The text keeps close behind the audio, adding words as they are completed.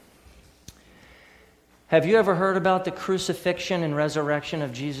Have you ever heard about the crucifixion and resurrection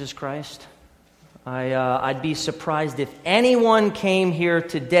of Jesus Christ? I'd be surprised if anyone came here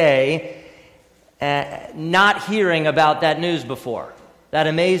today not hearing about that news before, that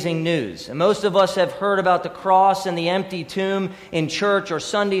amazing news. And most of us have heard about the cross and the empty tomb in church or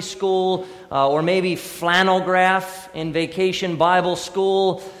Sunday school, or maybe flannel graph in vacation Bible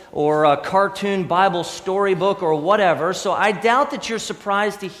school, or a cartoon Bible storybook or whatever. So I doubt that you're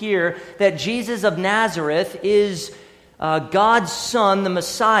surprised to hear that Jesus of Nazareth is God's Son, the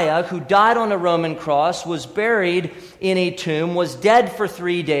Messiah, who died on a Roman cross, was buried in a tomb, was dead for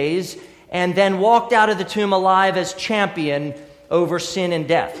 3 days, and then walked out of the tomb alive as champion over sin and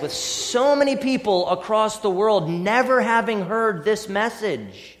death. With so many people across the world never having heard this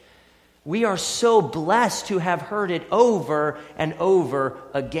message, we are so blessed to have heard it over and over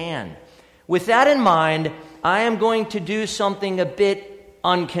again. With that in mind, I am going to do something a bit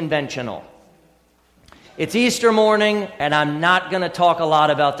unconventional. It's Easter morning, and I'm not going to talk a lot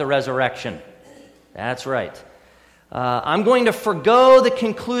about the resurrection. That's right. I'm going to forgo the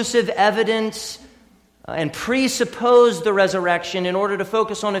conclusive evidence and presuppose the resurrection in order to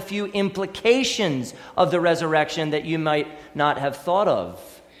focus on a few implications of the resurrection that you might not have thought of.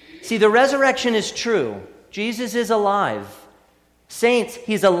 See, the resurrection is true. Jesus is alive. Saints,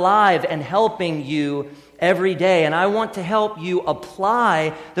 He's alive and helping you every day. And I want to help you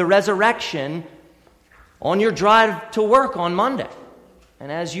apply the resurrection on your drive to work on Monday,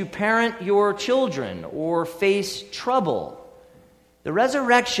 and as you parent your children or face trouble. The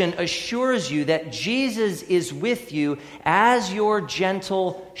resurrection assures you that Jesus is with you as your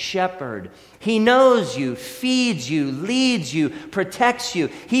gentle shepherd. He knows you, feeds you, leads you, protects you.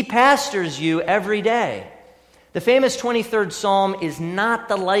 He pastors you every day. The famous 23rd Psalm is not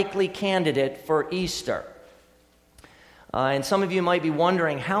the likely candidate for Easter. And some of you might be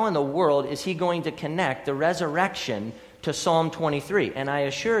wondering, how in the world is he going to connect the resurrection to Psalm 23? And I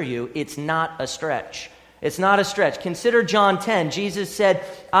assure you, it's not a stretch. It's not a stretch. Consider John 10. Jesus said,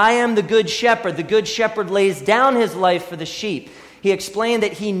 I am the good shepherd. The good shepherd lays down his life for the sheep. He explained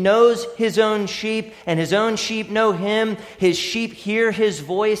that he knows his own sheep, and his own sheep know him. His sheep hear his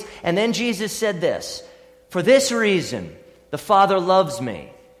voice. And then Jesus said this, for this reason, the Father loves me,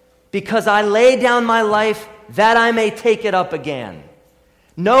 because I lay down my life that I may take it up again.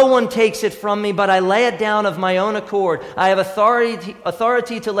 No one takes it from me, but I lay it down of my own accord. I have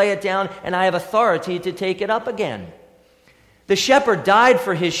authority to lay it down, and I have authority to take it up again. The shepherd died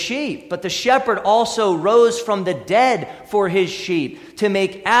for his sheep, but the shepherd also rose from the dead for his sheep to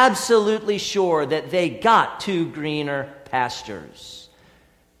make absolutely sure that they got to greener pastures.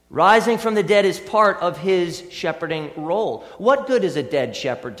 Rising from the dead is part of his shepherding role. What good is a dead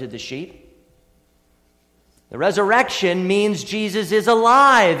shepherd to the sheep? The resurrection means Jesus is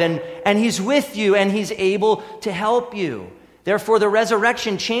alive and he's with you and he's able to help you. Therefore, the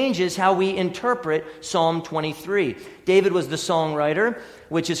resurrection changes how we interpret Psalm 23. David was the songwriter,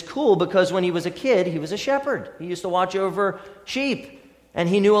 which is cool because when he was a kid, he was a shepherd. He used to watch over sheep, and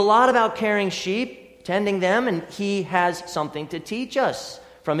he knew a lot about caring sheep, tending them, and he has something to teach us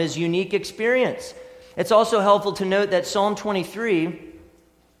from his unique experience. It's also helpful to note that Psalm 23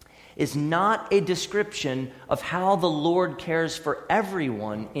 is not a description of how the Lord cares for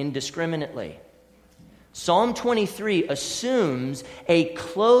everyone indiscriminately. Psalm 23 assumes a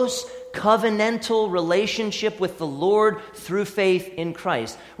close covenantal relationship with the Lord through faith in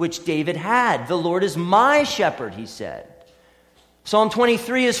Christ, which David had. The Lord is my shepherd, he said. Psalm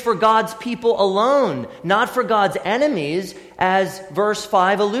 23 is for God's people alone, not for God's enemies, as verse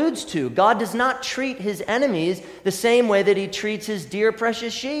 5 alludes to. God does not treat his enemies the same way that he treats his dear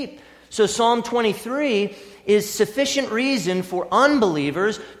precious sheep. So Psalm 23 is sufficient reason for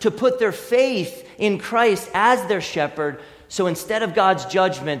unbelievers to put their faith in Christ as their shepherd, so instead of God's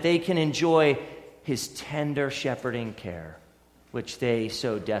judgment, they can enjoy his tender shepherding care, which they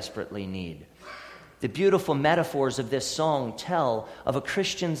so desperately need. The beautiful metaphors of this song tell of a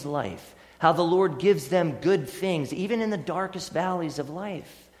Christian's life, how the Lord gives them good things, even in the darkest valleys of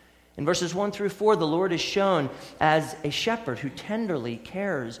life. In verses 1 through 4, the Lord is shown as a shepherd who tenderly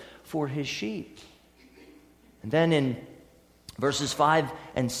cares for his sheep. And then in verses 5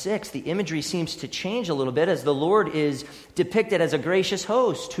 and 6, the imagery seems to change a little bit as the Lord is depicted as a gracious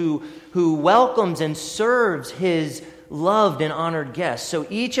host who welcomes and serves his loved and honored guests. So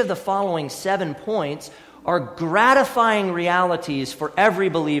each of the following 7 points are gratifying realities for every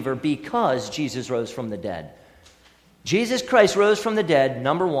believer because Jesus rose from the dead. Jesus Christ rose from the dead,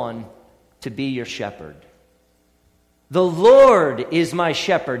 number 1, to be your shepherd. The Lord is my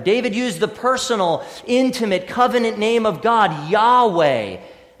shepherd. David used the personal, intimate, covenant name of God, Yahweh.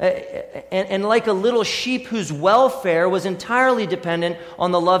 And like a little sheep whose welfare was entirely dependent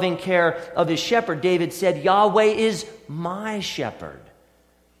on the loving care of his shepherd, David said, Yahweh is my shepherd.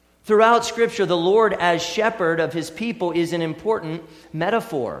 Throughout Scripture, the Lord as shepherd of his people is an important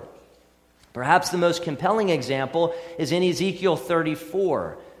metaphor. Perhaps the most compelling example is in Ezekiel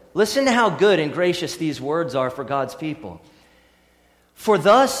 34. Listen to how good and gracious these words are for God's people. For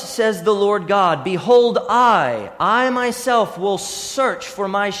thus says the Lord God, behold, I myself will search for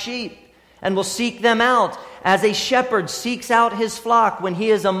my sheep and will seek them out as a shepherd seeks out his flock when he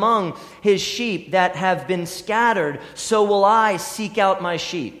is among his sheep that have been scattered. So will I seek out my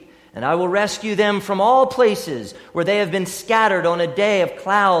sheep. And I will rescue them from all places where they have been scattered on a day of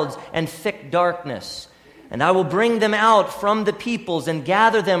clouds and thick darkness. And I will bring them out from the peoples and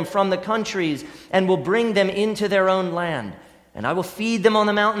gather them from the countries and will bring them into their own land. And I will feed them on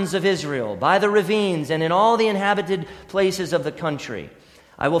the mountains of Israel, by the ravines, and in all the inhabited places of the country.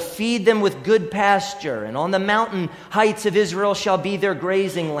 I will feed them with good pasture, and on the mountain heights of Israel shall be their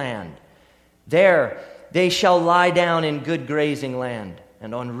grazing land. There they shall lie down in good grazing land.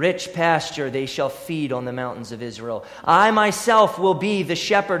 And on rich pasture they shall feed on the mountains of Israel. I myself will be the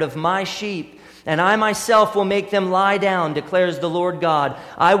shepherd of my sheep, and I myself will make them lie down, declares the Lord God.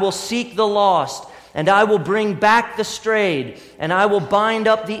 I will seek the lost, and I will bring back the strayed, and I will bind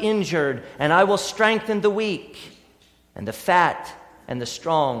up the injured, and I will strengthen the weak, and the fat and the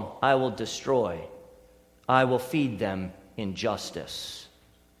strong I will destroy. I will feed them in justice.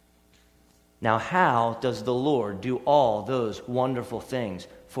 Now, how does the Lord do all those wonderful things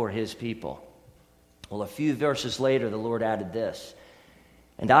for his people? Well, a few verses later, the Lord added this,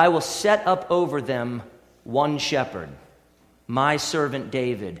 and I will set up over them one shepherd, my servant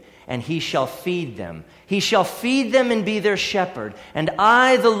David, and he shall feed them. He shall feed them and be their shepherd. And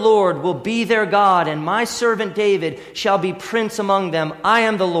I, the Lord, will be their God, and my servant David shall be prince among them. I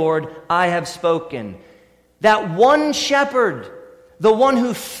am the Lord, I have spoken. That one shepherd, the one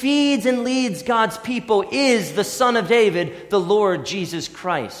who feeds and leads God's people, is the Son of David, the Lord Jesus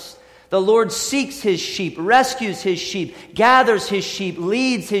Christ. The Lord seeks his sheep, rescues his sheep, gathers his sheep,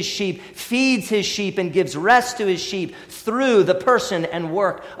 leads his sheep, feeds his sheep, and gives rest to his sheep through the person and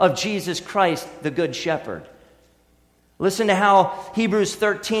work of Jesus Christ, the Good Shepherd. Listen to how Hebrews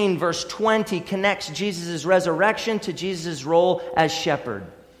 13, verse 20, connects Jesus' resurrection to Jesus' role as shepherd.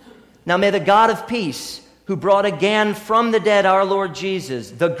 Now may the God of peace, who brought again from the dead our Lord Jesus,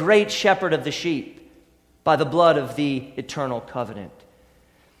 the great shepherd of the sheep, by the blood of the eternal covenant.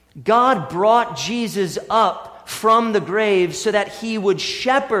 God brought Jesus up from the grave so that he would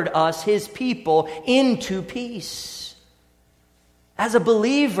shepherd us, his people, into peace. As a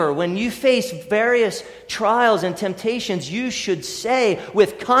believer, when you face various trials and temptations, you should say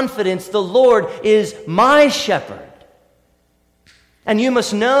with confidence, the Lord is my shepherd. And you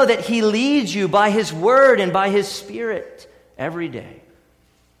must know that he leads you by his word and by his Spirit every day.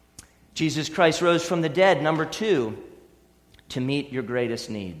 Jesus Christ rose from the dead, number 2, to meet your greatest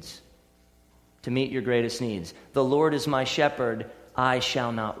needs. To meet your greatest needs. The Lord is my shepherd, I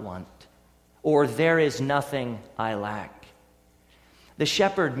shall not want. Or there is nothing I lack. The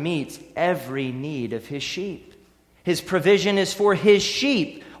shepherd meets every need of his sheep. His provision is for his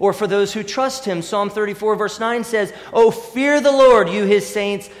sheep, or for those who trust him. Psalm 34 verse 9 says, "Oh, fear the Lord, you his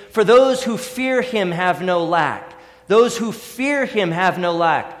saints, for those who fear him have no lack." Those who fear him have no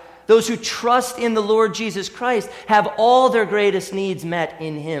lack. Those who trust in the Lord Jesus Christ have all their greatest needs met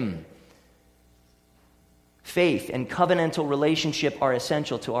in him. Faith and covenantal relationship are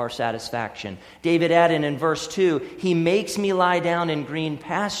essential to our satisfaction. David added in verse 2, "He makes me lie down in green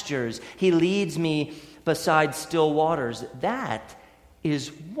pastures. He leads me beside still waters." That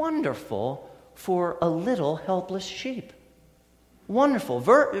is wonderful for a little helpless sheep. Wonderful.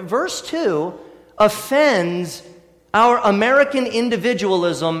 Verse 2 offends our American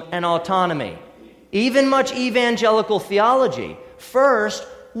individualism and autonomy, even much evangelical theology. First,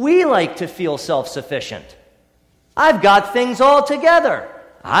 we like to feel self-sufficient. I've got things all together.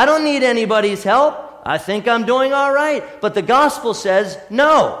 I don't need anybody's help. I think I'm doing all right. But the gospel says,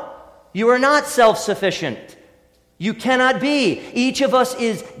 no, you are not self-sufficient. You cannot be. Each of us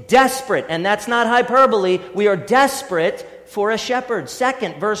is desperate, and that's not hyperbole. We are desperate for a shepherd.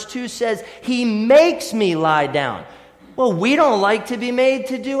 Second, verse 2 says, "He makes me lie down." Well, we don't like to be made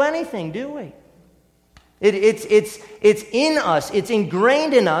to do anything, do we? It's in us. It's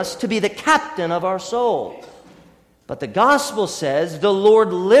ingrained in us to be the captain of our soul. But the gospel says the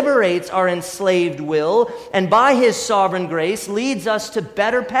Lord liberates our enslaved will, and by his sovereign grace leads us to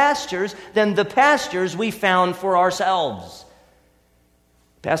better pastures than the pastures we found for ourselves.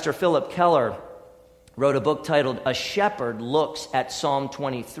 Pastor Philip Keller wrote a book titled A Shepherd Looks at Psalm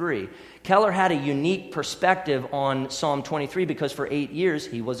 23. Keller had a unique perspective on Psalm 23 because for 8 years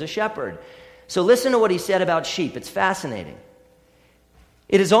he was a shepherd. So listen to what he said about sheep. It's fascinating.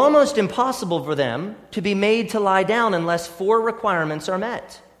 It is almost impossible for them to be made to lie down unless 4 requirements are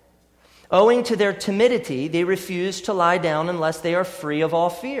met. Owing to their timidity, they refuse to lie down unless they are free of all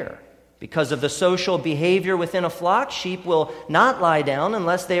fear. Because of the social behavior within a flock, sheep will not lie down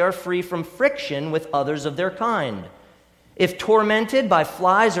unless they are free from friction with others of their kind. If tormented by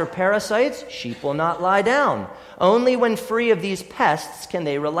flies or parasites, sheep will not lie down. Only when free of these pests can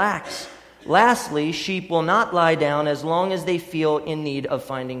they relax. Lastly, sheep will not lie down as long as they feel in need of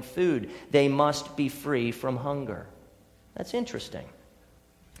finding food. They must be free from hunger. That's interesting.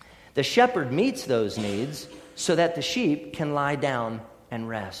 The shepherd meets those needs so that the sheep can lie down and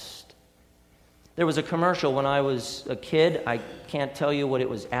rest. There was a commercial when I was a kid. I can't tell you what it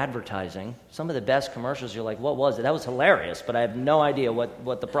was advertising. Some of the best commercials, you're like, what was it? That was hilarious, but I have no idea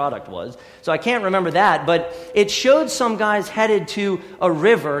what the product was. So I can't remember that, but it showed some guys headed to a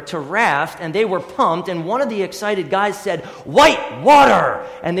river to raft, and they were pumped, and one of the excited guys said, "White water!"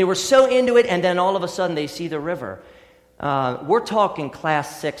 And they were so into it, and then all of a sudden they see the river. We're talking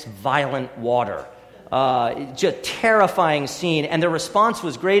Class 6 violent water. Just terrifying scene. And the response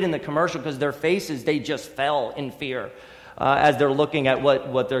was great in the commercial because their faces, they just fell in fear as they're looking at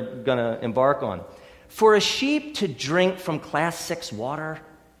what they're going to embark on. For a sheep to drink from Class 6 water,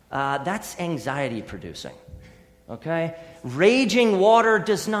 that's anxiety producing. Okay? Raging water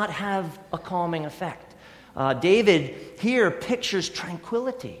does not have a calming effect. David here pictures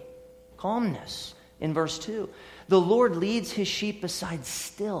tranquility, calmness in verse 2. The Lord leads his sheep beside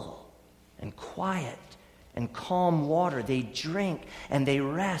still and quiet and calm water. They drink and they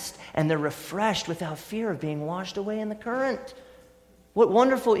rest and they're refreshed without fear of being washed away in the current. What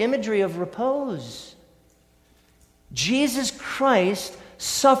wonderful imagery of repose. Jesus Christ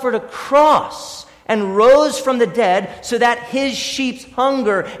suffered a cross and rose from the dead so that his sheep's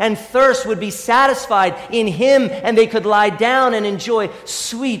hunger and thirst would be satisfied in him and they could lie down and enjoy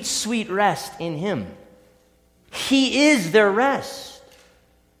sweet, sweet rest in him. He is their rest.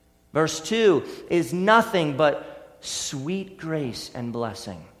 Verse 2 is nothing but sweet grace and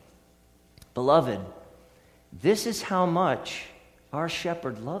blessing. Beloved, this is how much our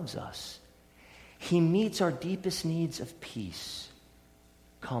shepherd loves us. He meets our deepest needs of peace,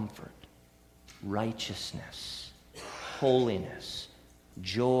 comfort, righteousness, holiness,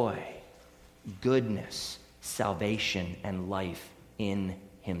 joy, goodness, salvation, and life in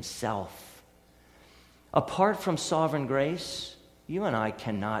himself. Apart from sovereign grace, you and I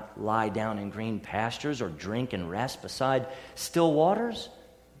cannot lie down in green pastures or drink and rest beside still waters.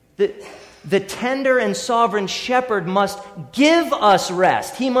 The tender and sovereign shepherd must give us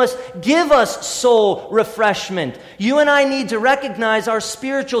rest. He must give us soul refreshment. You and I need to recognize our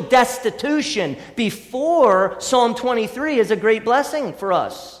spiritual destitution before Psalm 23 is a great blessing for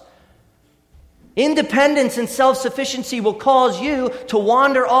us. Independence and self-sufficiency will cause you to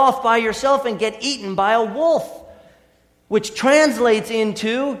wander off by yourself and get eaten by a wolf, which translates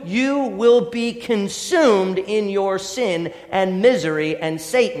into you will be consumed in your sin and misery, and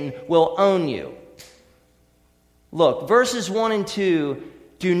Satan will own you. Look, verses 1 and 2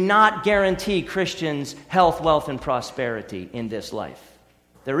 do not guarantee Christians health, wealth, and prosperity in this life.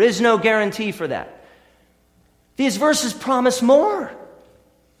 There is no guarantee for that. These verses promise more.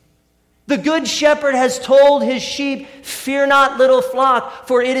 The good shepherd has told his sheep, "Fear not, little flock,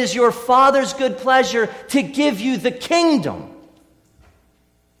 for it is your Father's good pleasure to give you the kingdom."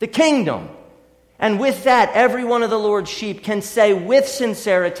 The kingdom. And with that, every one of the Lord's sheep can say with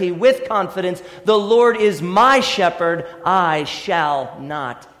sincerity, with confidence, "The Lord is my shepherd, I shall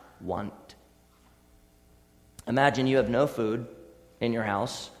not want." Imagine you have no food in your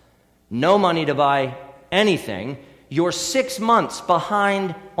house, no money to buy anything. You're 6 months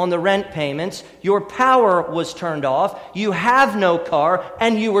behind on the rent payments. Your power was turned off. You have no car,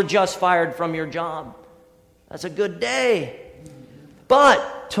 and you were just fired from your job. That's a good day.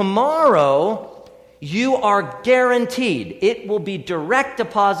 But tomorrow, you are guaranteed it will be direct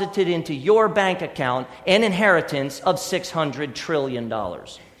deposited into your bank account an inheritance of $600 trillion.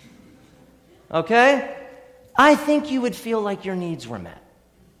 Okay? I think you would feel like your needs were met.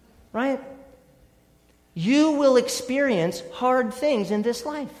 Right? You will experience hard things in this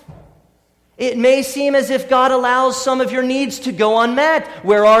life. It may seem as if God allows some of your needs to go unmet.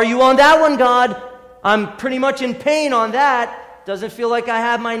 Where are you on that one, God? I'm pretty much in pain on that. Doesn't feel like I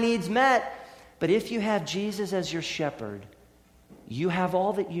have my needs met. But if you have Jesus as your shepherd, you have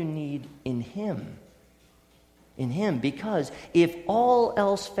all that you need in him. in him, because if all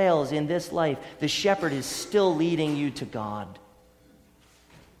else fails in this life, the shepherd is still leading you to God,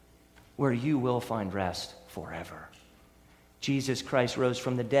 where you will find rest forever. Jesus Christ rose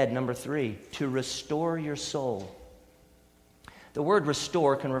from the dead, number 3, to restore your soul. The word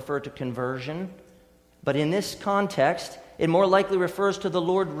restore can refer to conversion, but in this context, it more likely refers to the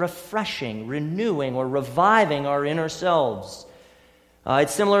Lord refreshing, renewing, or reviving our inner selves.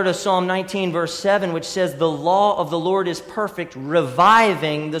 It's similar to Psalm 19, verse 7, which says, "The law of the Lord is perfect,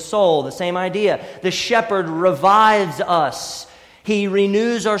 reviving the soul." The same idea. The shepherd revives us. He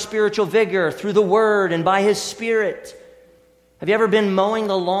renews our spiritual vigor through the Word and by His Spirit. Have you ever been mowing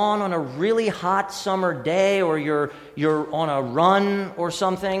the lawn on a really hot summer day, or you're on a run or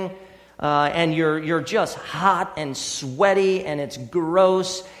something, and you're just hot and sweaty and it's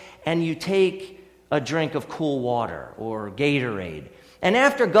gross, and you take a drink of cool water or Gatorade, and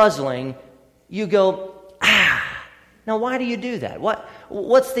after guzzling, you go, "Ah." Now, why do you do that?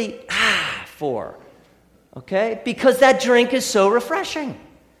 What's the "ah" for? Okay? Because that drink is so refreshing.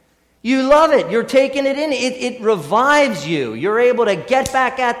 You love it. You're taking it in. It revives you. You're able to get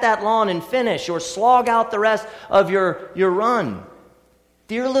back at that lawn and finish, or slog out the rest of your run.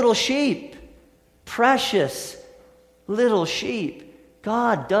 Dear little sheep, precious little sheep,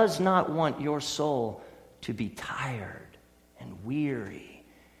 God does not want your soul to be tired and weary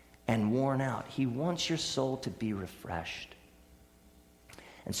and worn out. He wants your soul to be refreshed.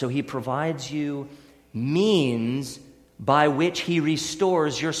 And so He provides you means by which He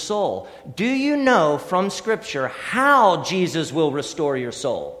restores your soul. Do you know from Scripture how Jesus will restore your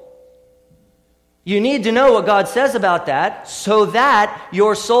soul? You need to know what God says about that, so that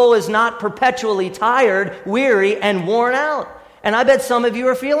your soul is not perpetually tired, weary, and worn out. And I bet some of you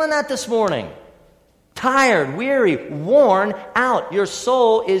are feeling that this morning. Tired, weary, worn out. Your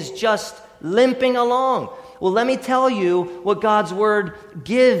soul is just limping along. Well, let me tell you what God's Word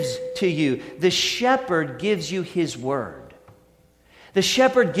gives to you. The shepherd gives you His Word. The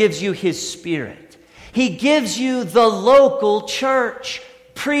shepherd gives you His Spirit. He gives you the local church,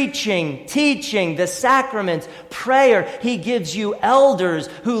 preaching, teaching, the sacraments, prayer. He gives you elders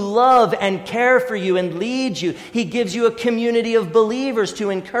who love and care for you and lead you. He gives you a community of believers to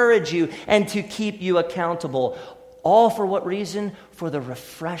encourage you and to keep you accountable. All for what reason? For the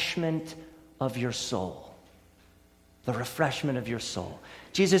refreshment of your soul. The refreshment of your soul.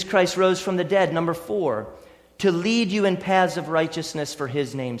 Jesus Christ rose from the dead, number 4, to lead you in paths of righteousness for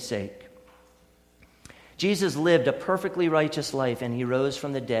His name's sake. Jesus lived a perfectly righteous life, and He rose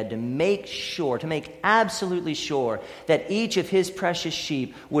from the dead to make absolutely sure that each of His precious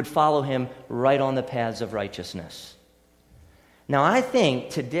sheep would follow Him right on the paths of righteousness. Now, I think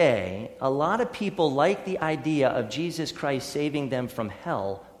today a lot of people like the idea of Jesus Christ saving them from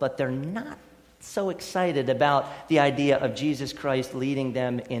hell, but they're not so excited about the idea of Jesus Christ leading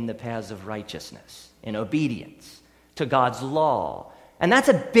them in the paths of righteousness, in obedience to God's law. And that's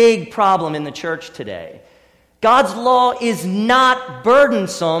a big problem in the church today. God's law is not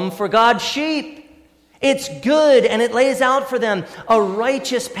burdensome for God's sheep. It's good, and it lays out for them a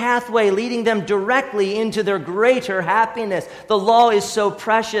righteous pathway leading them directly into their greater happiness. The law is so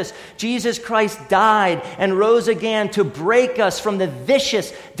precious. Jesus Christ died and rose again to break us from the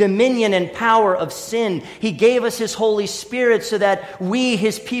vicious dominion and power of sin. He gave us His Holy Spirit so that we,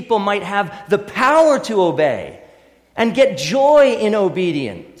 His people, might have the power to obey and get joy in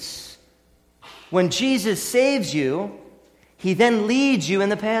obedience. When Jesus saves you, He then leads you in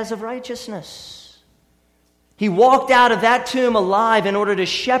the paths of righteousness. He walked out of that tomb alive in order to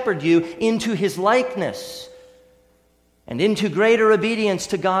shepherd you into His likeness and into greater obedience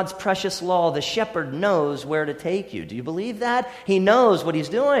to God's precious law. The shepherd knows where to take you. Do you believe that? He knows what He's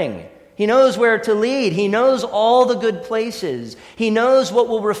doing. He knows where to lead. He knows all the good places. He knows what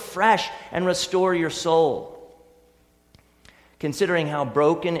will refresh and restore your soul. Considering how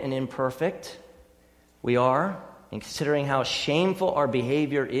broken and imperfect we are, and considering how shameful our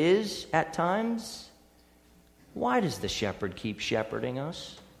behavior is at times, why does the shepherd keep shepherding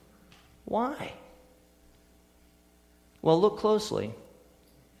us? Why? Well, look closely.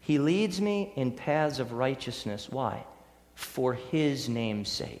 He leads me in paths of righteousness. Why? For His name's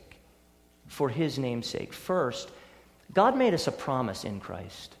sake. For His name's sake. First, God made us a promise in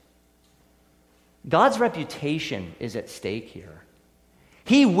Christ. God's reputation is at stake here.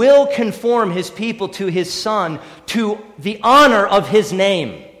 He will conform His people to His Son, to the honor of His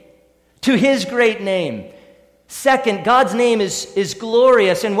name, to His great name. Second, God's name is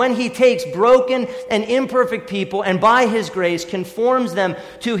glorious, and when he takes broken and imperfect people and by his grace conforms them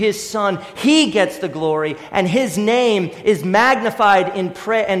to his Son, he gets the glory, and his name is magnified and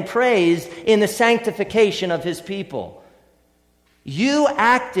praised in the sanctification of his people. You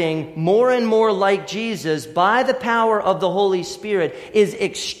acting more and more like Jesus by the power of the Holy Spirit is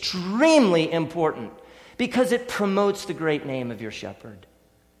extremely important because it promotes the great name of your shepherd,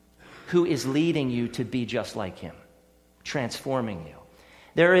 who is leading you to be just like him, transforming you.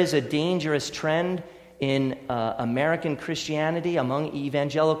 There is a dangerous trend in American Christianity among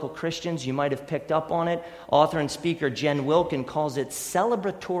evangelical Christians. You might have picked up on it. Author and speaker Jen Wilkin calls it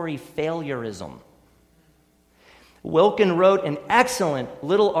celebratory failureism. Wilkin wrote an excellent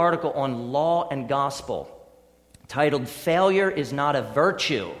little article on law and gospel titled "Failure is Not a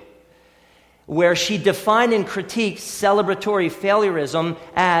Virtue," where she defined and critiqued celebratory failureism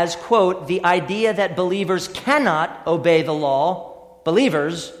as, quote, the idea that believers cannot obey the law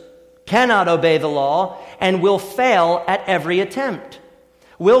and will fail at every attempt.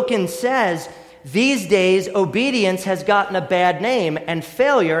 Wilkins says, these days obedience has gotten a bad name and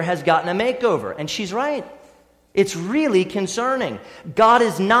failure has gotten a makeover. And she's right. It's really concerning. God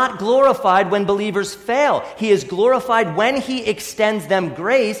is not glorified when believers fail. He is glorified when he extends them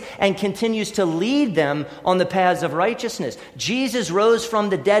grace and continues to lead them on the paths of righteousness. Jesus rose from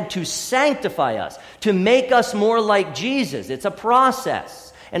the dead to sanctify us, to make us more like Jesus. It's a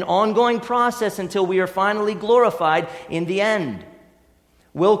process, an ongoing process until we are finally glorified in the end.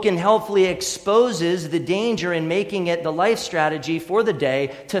 Wilkin helpfully exposes the danger in making it the life strategy for the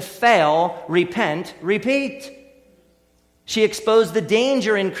day to fail, repent, repeat. She exposed the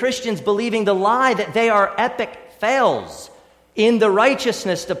danger in Christians believing the lie that they are epic fails in the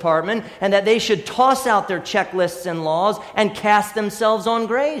righteousness department and that they should toss out their checklists and laws and cast themselves on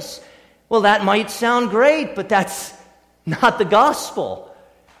grace. Well, that might sound great, but that's not the gospel.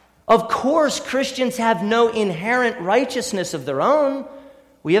 Of course, Christians have no inherent righteousness of their own.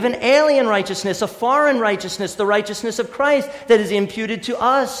 We have an alien righteousness, a foreign righteousness, the righteousness of Christ that is imputed to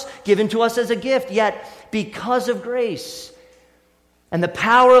us, given to us as a gift. Yet, because of grace and the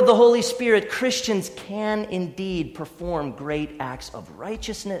power of the Holy Spirit, Christians can indeed perform great acts of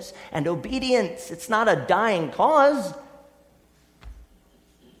righteousness and obedience. It's not a dying cause.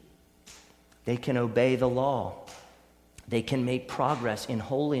 They can obey the law. They can make progress in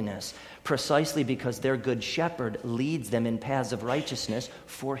holiness precisely because their good shepherd leads them in paths of righteousness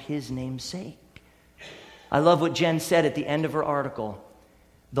for his name's sake. I love what Jen said at the end of her article.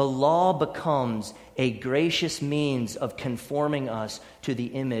 The law becomes a gracious means of conforming us to the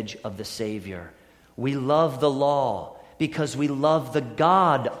image of the Savior. We love the law because we love the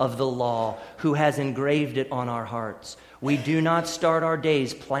God of the law who has engraved it on our hearts. We do not start our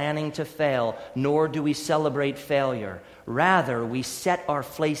days planning to fail, nor do we celebrate failure. Rather, we set our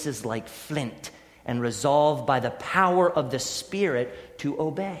faces like flint and resolve by the power of the Spirit to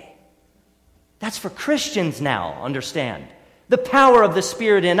obey. That's for Christians now, understand. The power of the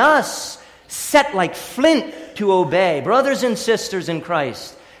Spirit in us, set like flint to obey. Brothers and sisters in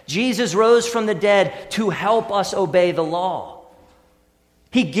Christ, Jesus rose from the dead to help us obey the law.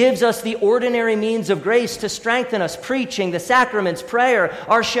 He gives us the ordinary means of grace to strengthen us, preaching, the sacraments, prayer.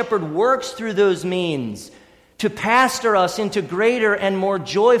 Our shepherd works through those means to pastor us into greater and more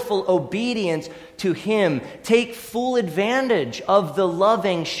joyful obedience to him. Take full advantage of the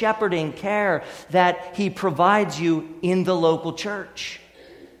loving shepherding care that he provides you in the local church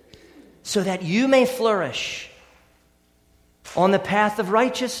so that you may flourish on the path of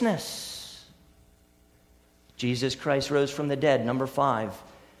righteousness. Jesus Christ rose from the dead, number 5,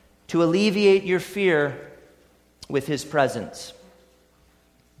 to alleviate your fear with his presence.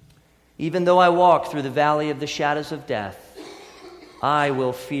 Even though I walk through the valley of the shadows of death, I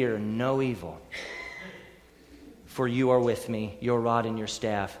will fear no evil. For you are with me, your rod and your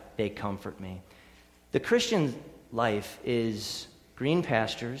staff, they comfort me. The Christian life is green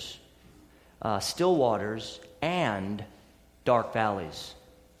pastures, still waters, and dark valleys.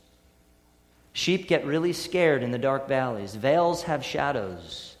 Sheep get really scared in the dark valleys. Vales have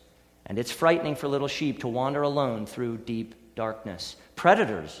shadows, and it's frightening for little sheep to wander alone through deep darkness.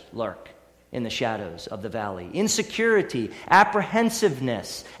 Predators lurk in the shadows of the valley. Insecurity,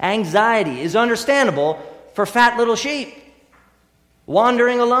 apprehensiveness, anxiety is understandable for fat little sheep.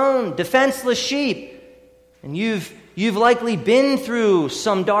 Wandering alone, defenseless sheep. And you've likely been through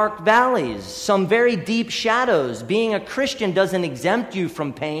some dark valleys, some very deep shadows. Being a Christian doesn't exempt you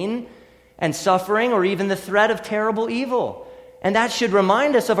from pain and suffering or even the threat of terrible evil. And that should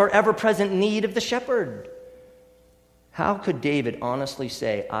remind us of our ever-present need of the shepherd. How could David honestly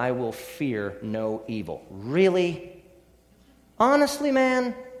say, I will fear no evil? Really? Honestly,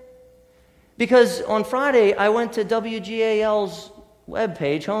 man? Because on Friday, I went to WGAL's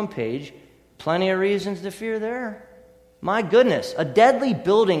webpage, homepage. Plenty of reasons to fear there. My goodness, a deadly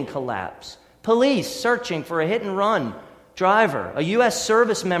building collapse. Police searching for a hit-and-run driver. A U.S.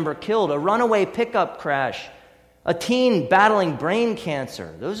 service member killed. A runaway pickup crash. A teen battling brain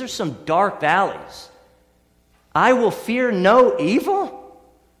cancer. Those are some dark valleys. I will fear no evil?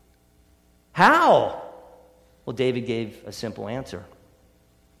 How? Well, David gave a simple answer.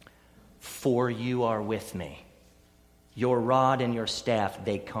 For you are with me. Your rod and your staff,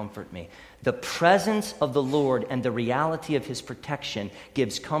 they comfort me. The presence of the Lord and the reality of his protection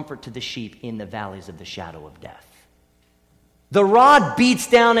gives comfort to the sheep in the valleys of the shadow of death. The rod beats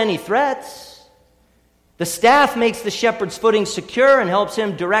down any threats. The staff makes the shepherd's footing secure and helps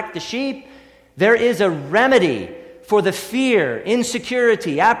him direct the sheep. There is a remedy for the fear,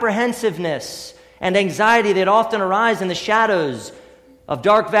 insecurity, apprehensiveness, and anxiety that often arise in the shadows of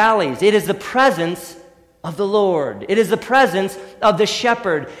dark valleys. It is the presence of the Lord. It is the presence of the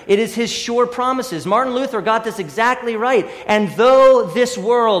shepherd. It is his sure promises. Martin Luther got this exactly right. And though this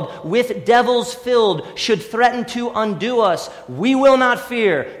world with devils filled should threaten to undo us, we will not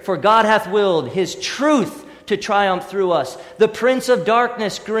fear, for God hath willed his truth to triumph through us. The prince of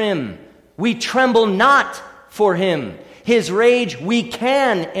darkness grim, we tremble not for him. His rage we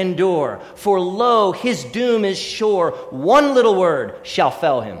can endure, for lo, his doom is sure. One little word shall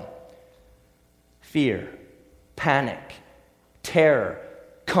fell him. Fear, panic, terror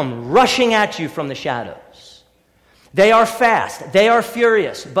come rushing at you from the shadows. They are fast, they are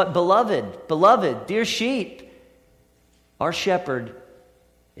furious, but beloved, dear sheep, our shepherd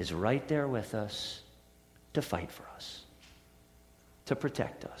is right there with us to fight for us, to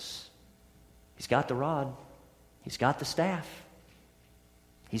protect us. He's got the rod. He's got the staff.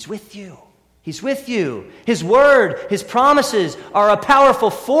 He's with you. He's with you. His word, his promises are a powerful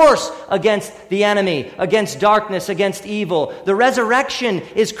force against the enemy, against darkness, against evil. The resurrection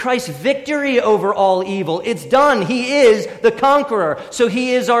is Christ's victory over all evil. It's done. He is the conqueror. So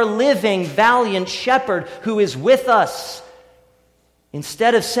he is our living, valiant shepherd who is with us.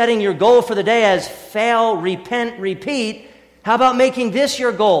 Instead of setting your goal for the day as fail, repent, repeat, how about making this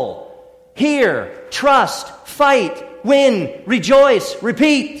your goal? Hear, trust, fight, win, rejoice,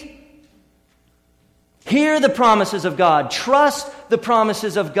 repeat. Hear the promises of God. Trust the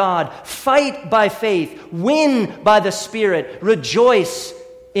promises of God. Fight by faith. Win by the Spirit. Rejoice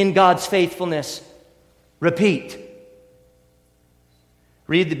in God's faithfulness. Repeat.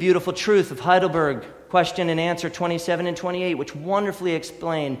 Read the beautiful truth of Heidelberg, question and answer 27 and 28, which wonderfully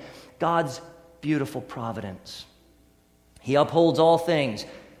explain God's beautiful providence. He upholds all things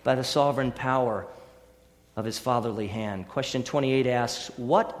by the sovereign power of his fatherly hand. Question 28 asks,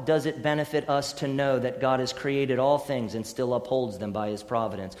 what does it benefit us to know that God has created all things and still upholds them by his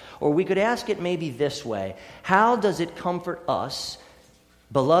providence? Or we could ask it maybe this way, how does it comfort us,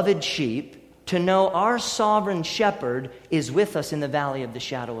 beloved sheep, to know our sovereign shepherd is with us in the valley of the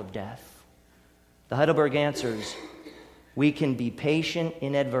shadow of death? The Heidelberg answers, we can be patient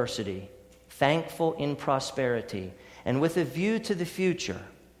in adversity, thankful in prosperity, and with a view to the future,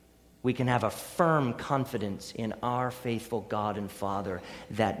 we can have a firm confidence in our faithful God and Father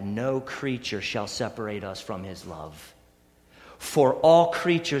that no creature shall separate us from his love. For all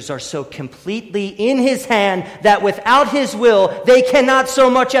creatures are so completely in his hand that without his will, they cannot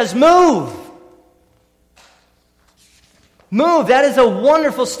so much as move. Move. That is a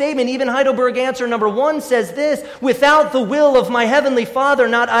wonderful statement. Even Heidelberg answer number 1 says this, without the will of my heavenly Father,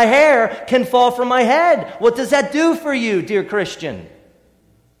 not a hair can fall from my head. What does that do for you, dear Christian?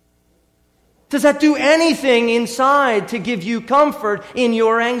 Does that do anything inside to give you comfort in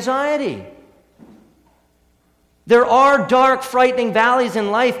your anxiety? There are dark, frightening valleys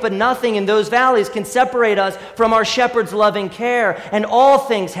in life, but nothing in those valleys can separate us from our shepherd's loving care. And all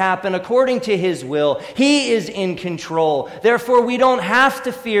things happen according to his will. He is in control. Therefore, we don't have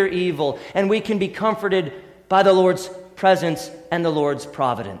to fear evil, and we can be comforted by the Lord's presence and the Lord's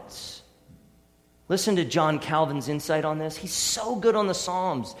providence. Listen to John Calvin's insight on this. He's so good on the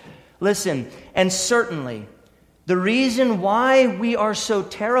Psalms. Listen, and certainly the reason why we are so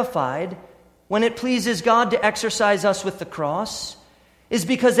terrified when it pleases God to exercise us with the cross is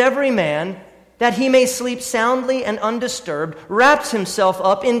because every man, that he may sleep soundly and undisturbed, wraps himself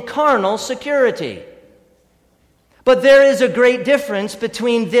up in carnal security. But there is a great difference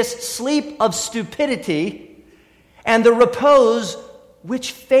between this sleep of stupidity and the repose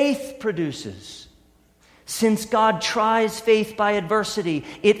which faith produces. Since God tries faith by adversity,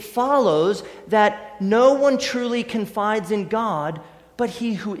 it follows that no one truly confides in God but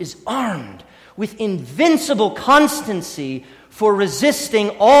he who is armed with invincible constancy for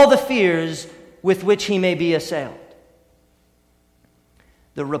resisting all the fears with which he may be assailed.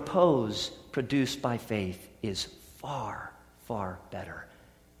 The repose produced by faith is far, far better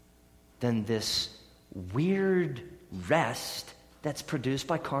than this weird rest that's produced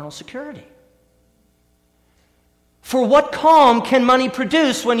by carnal security. For what calm can money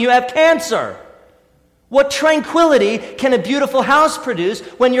produce when you have cancer? What tranquility can a beautiful house produce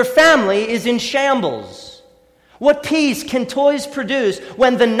when your family is in shambles? What peace can toys produce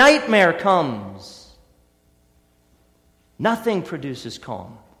when the nightmare comes? Nothing produces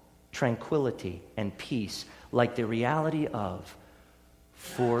calm, tranquility, and peace like the reality of,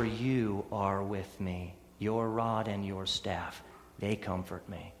 "For you are with me, your rod and your staff, they comfort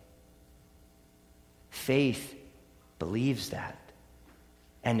me." Faith believes that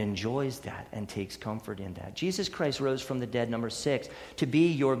and enjoys that and takes comfort in that. Jesus Christ rose from the dead, number 6, to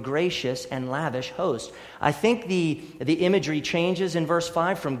be your gracious and lavish host. I think the imagery changes in verse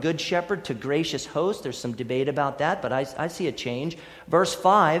 5 from good shepherd to gracious host. There's some debate about that, but I see a change. Verse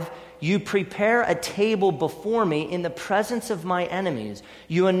 5, you prepare a table before me in the presence of my enemies.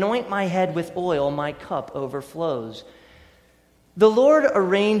 You anoint my head with oil, my cup overflows. The Lord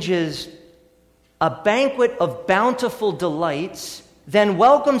arranges a banquet of bountiful delights, then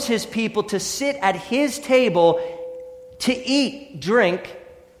welcomes his people to sit at his table to eat, drink,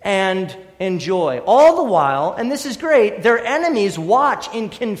 and enjoy. All the while, and this is great, their enemies watch in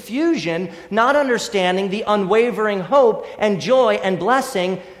confusion, not understanding the unwavering hope and joy and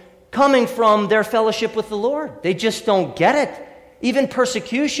blessing coming from their fellowship with the Lord. They just don't get it. Even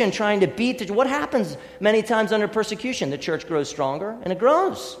persecution, trying to beat what happens many times under persecution? The church grows stronger, and it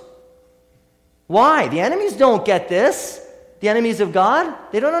grows. Why? The enemies don't get this. The enemies of God,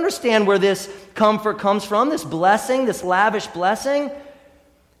 they don't understand where this comfort comes from, this blessing, this lavish blessing.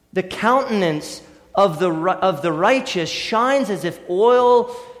 The countenance of the righteous shines as if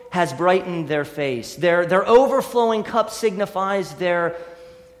oil has brightened their face. Their overflowing cup signifies their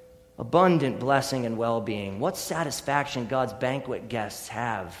abundant blessing and well-being. What satisfaction God's banquet guests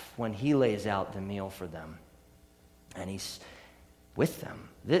have when he lays out the meal for them. And he's with them.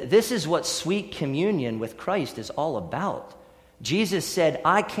 This is what sweet communion with Christ is all about. Jesus said,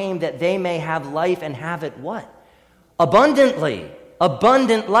 I came that they may have life and have it what? Abundantly.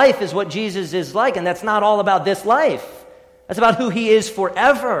 Abundant life is what Jesus is like, and that's not all about this life. That's about who he is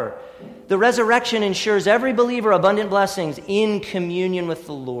forever. The resurrection ensures every believer abundant blessings in communion with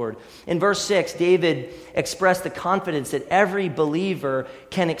the Lord. In verse 6, David expressed the confidence that every believer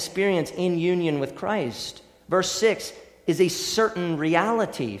can experience in union with Christ. Verse 6 is a certain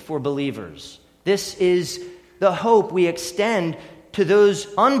reality for believers. This is the hope we extend to those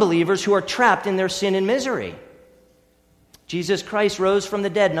unbelievers who are trapped in their sin and misery. Jesus Christ rose from the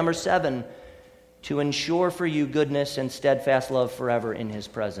dead, number 7, to ensure for you goodness and steadfast love forever in his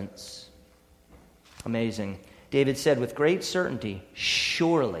presence. Amazing. David said with great certainty,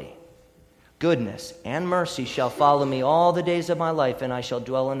 surely goodness and mercy shall follow me all the days of my life, and I shall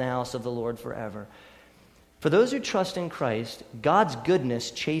dwell in the house of the Lord forever. For those who trust in Christ, God's goodness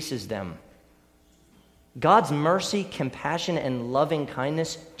chases them. God's mercy, compassion, and loving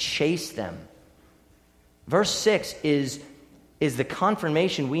kindness chase them. Verse 6 is the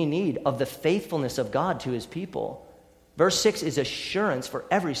confirmation we need of the faithfulness of God to his people. Verse 6 is assurance for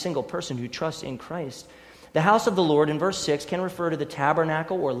every single person who trusts in Christ. The house of the Lord in verse 6 can refer to the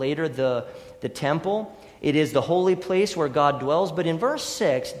tabernacle or later the temple. It is the holy place where God dwells. But in verse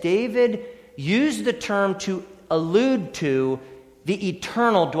 6, David used the term to allude to the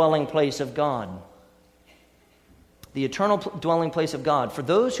eternal dwelling place of God. The eternal dwelling place of God. For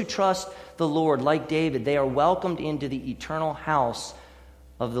those who trust the Lord, like David, they are welcomed into the eternal house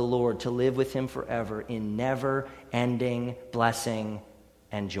of the Lord to live with him forever in never-ending blessing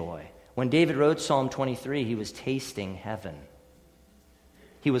and joy. When David wrote Psalm 23, he was tasting heaven.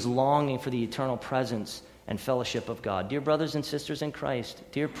 He was longing for the eternal presence and fellowship of God. Dear brothers and sisters in Christ,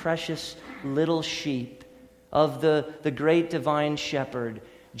 dear precious little sheep of the great divine shepherd,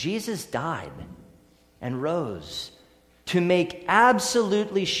 Jesus died and rose to make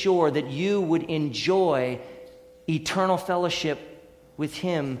absolutely sure that you would enjoy eternal fellowship with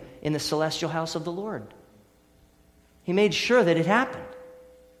him in the celestial house of the Lord. He made sure that it happened,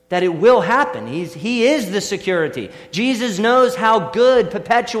 that it will happen. He is the security. Jesus knows how good,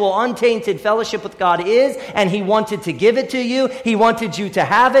 perpetual, untainted fellowship with God is, and he wanted to give it to you. He wanted you to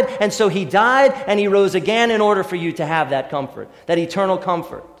have it, and so he died and he rose again in order for you to have that comfort, that eternal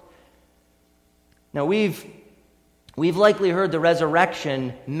comfort. Now, we've likely heard the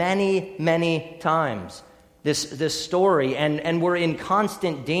resurrection many, many times, this story, and we're in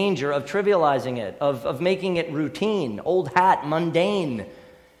constant danger of trivializing it, of making it routine, old hat, mundane.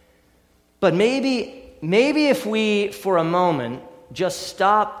 But maybe if we, for a moment, just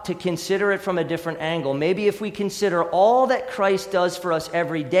stop to consider it from a different angle, maybe if we consider all that Christ does for us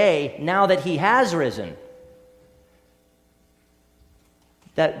every day, now that he has risen,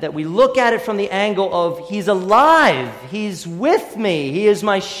 that we look at it from the angle of he's alive, he's with me, he is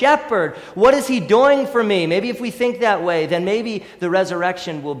my shepherd. What is he doing for me? Maybe if we think that way, then maybe the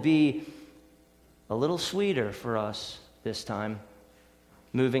resurrection will be a little sweeter for us this time,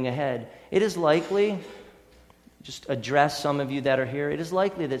 moving ahead. It is likely, just address some of you that are here, it is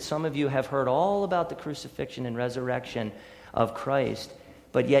likely that some of you have heard all about the crucifixion and resurrection of Christ,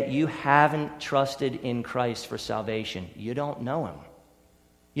 but yet you haven't trusted in Christ for salvation. You don't know him.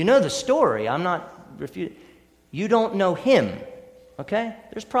 You know the story. I'm not refuting. You don't know him, okay?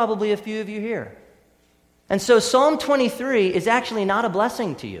 There's probably a few of you here. And so Psalm 23 is actually not a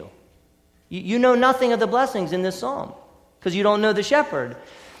blessing to you. You know nothing of the blessings in this psalm because you don't know the shepherd.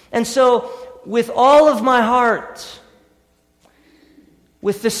 And so with all of my heart,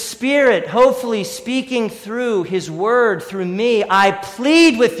 with the Spirit hopefully speaking through his word through me, I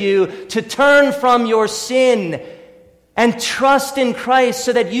plead with you to turn from your sin and trust in Christ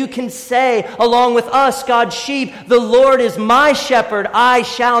so that you can say, along with us, God's sheep, the Lord is my shepherd, I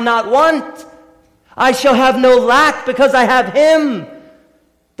shall not want. I shall have no lack because I have him.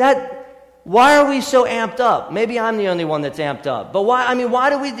 Why are we so amped up? Maybe I'm the only one that's amped up. But why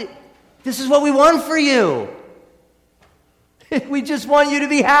do we... This is what we want for you. We just want you to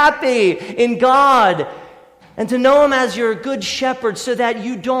be happy in God and to know him as your good shepherd so that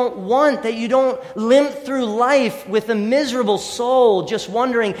you don't limp through life with a miserable soul just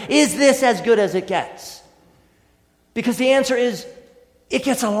wondering, is this as good as it gets? Because the answer is, it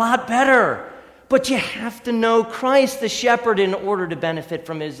gets a lot better. But you have to know Christ the shepherd in order to benefit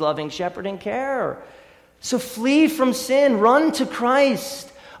from his loving shepherding care. So flee from sin, run to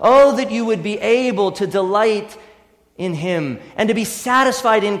Christ. Oh, that you would be able to delight in him and to be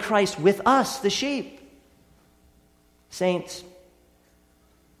satisfied in Christ with us, the sheep. Saints,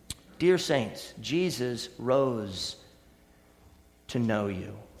 dear saints, Jesus rose to know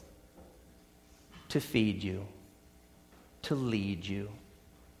you, to feed you, to lead you,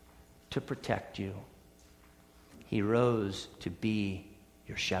 to protect you. He rose to be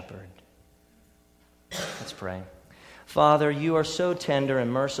your shepherd. Let's pray. Father, you are so tender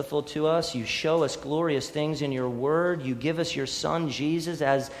and merciful to us. You show us glorious things in your word. You give us your Son, Jesus,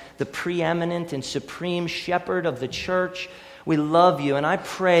 as the preeminent and supreme shepherd of the church. We love you, and I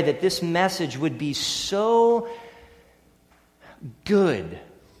pray that this message would be so good,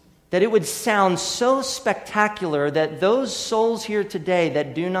 that it would sound so spectacular that those souls here today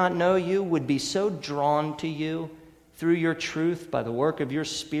that do not know you would be so drawn to you through your truth by the work of your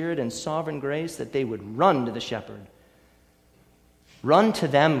Spirit and sovereign grace that they would run to the shepherd. Run to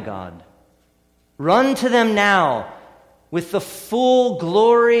them, God. Run to them now with the full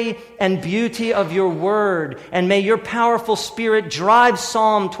glory and beauty of your word. And may your powerful Spirit drive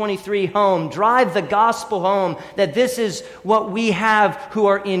Psalm 23 home, drive the gospel home, that this is what we have who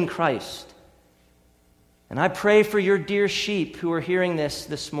are in Christ. And I pray for your dear sheep who are hearing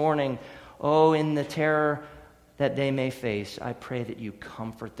this morning. Oh, in the terror that they may face, I pray that you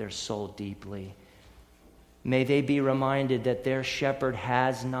comfort their soul deeply. May they be reminded that their shepherd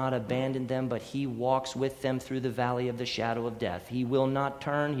has not abandoned them, but he walks with them through the valley of the shadow of death. He will not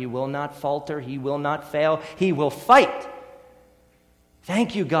turn, he will not falter, he will not fail, he will fight.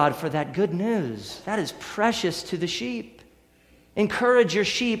 Thank you, God, for that good news. That is precious to the sheep. Encourage your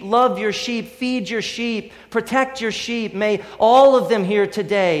sheep, love your sheep, feed your sheep, protect your sheep. May all of them here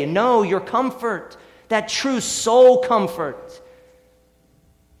today know your comfort, that true soul comfort.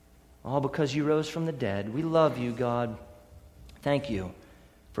 All because you rose from the dead. We love you, God. Thank you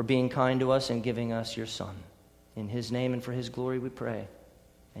for being kind to us and giving us your Son. In his name and for his glory we pray.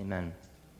 Amen.